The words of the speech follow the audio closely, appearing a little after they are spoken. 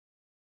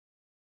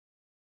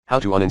How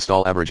to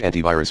uninstall AVG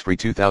AntiVirus free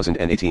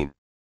 2018.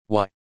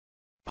 Why?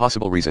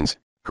 Possible reasons: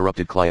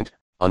 corrupted client,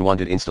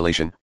 unwanted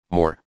installation,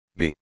 more.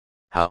 B.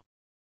 How?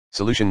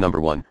 Solution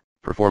number 1,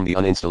 perform the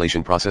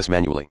uninstallation process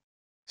manually.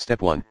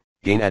 Step 1,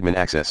 gain admin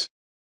access.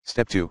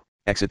 Step 2,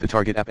 exit the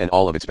target app and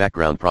all of its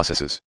background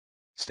processes.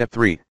 Step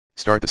 3,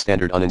 start the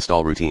standard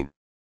uninstall routine.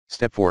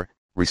 Step 4,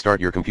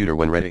 restart your computer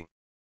when ready.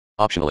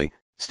 Optionally,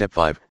 Step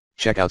 5,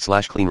 check out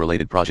 /clean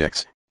related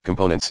projects,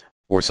 components,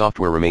 or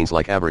software remains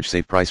like average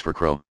save price for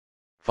Chrome.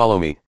 Follow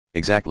me,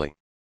 exactly.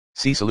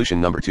 See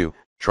solution number 2,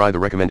 try the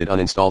recommended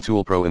uninstall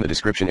tool pro in the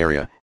description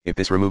area, if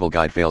this removal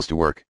guide fails to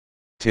work.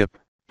 Tip,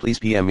 please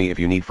PM me if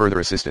you need further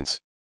assistance.